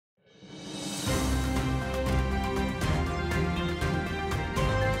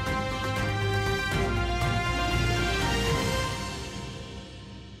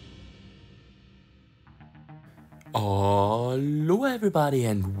Hello everybody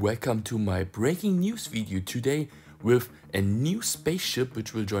and welcome to my breaking news video today with a new spaceship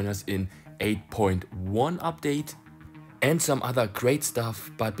which will join us in 8.1 update and some other great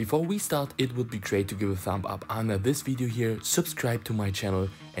stuff. But before we start, it would be great to give a thumb up under this video here, subscribe to my channel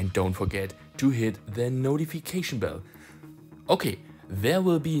and don't forget to hit the notification bell. Okay, there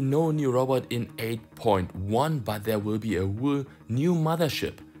will be no new robot in 8.1, but there will be a new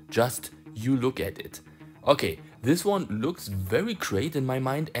mothership. Just you look at it. Okay, this one looks very great in my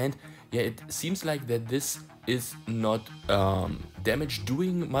mind, and yeah, it seems like that this is not damage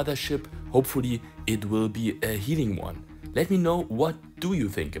doing mothership. Hopefully it will be a healing one. Let me know, what do you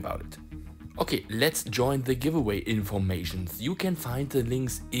think about it? Okay, let's join the giveaway informations. You can find the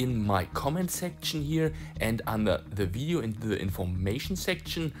links in my comment section here and under the video in the information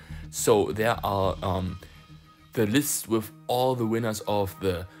section. So there are the lists with all the winners of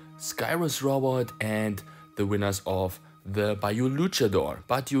the Skyros robot and the winners of the Luchador,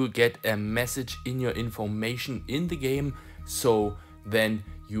 but you get a message in your information in the game, so then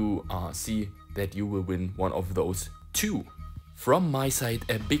you see that you will win one of those two. From my side,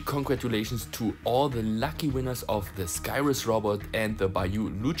 a big congratulations to all the lucky winners of the Skyros robot and the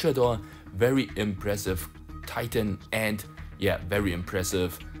Luchador. Very impressive Titan and yeah, very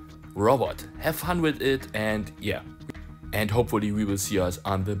impressive robot. Have fun with it, and yeah, and hopefully we will see us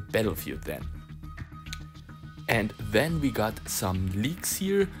on the battlefield then. And then we got some leaks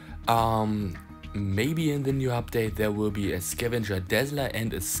here. Maybe in the new update there will be a scavenger dazzler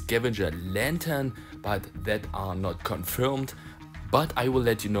and a scavenger lantern, but that are not confirmed. But I will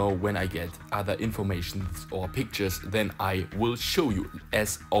let you know when I get other information or pictures, then I will show you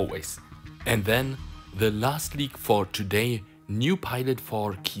as always. And then the last leak for today, new pilot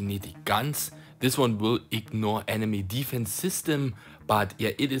for kinetic guns. This one will ignore enemy defense system, but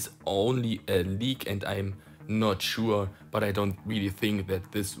yeah, it is only a leak and I'm not sure, but I don't really think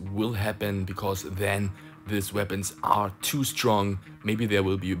that this will happen, because then these weapons are too strong. Maybe there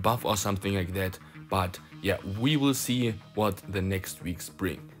will be a buff or something like that, but yeah, we will see what the next weeks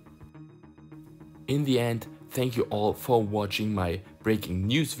bring. In the end, thank you all for watching my breaking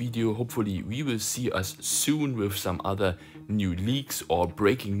news video. Hopefully we will see us soon with some other new leaks or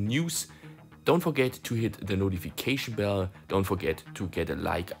breaking news. Don't forget to hit the notification bell, don't forget to get a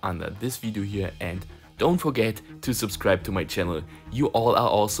like under this video here, and don't forget to subscribe to my channel. You all are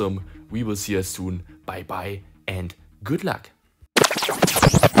awesome. We will see us soon. Bye bye and good luck.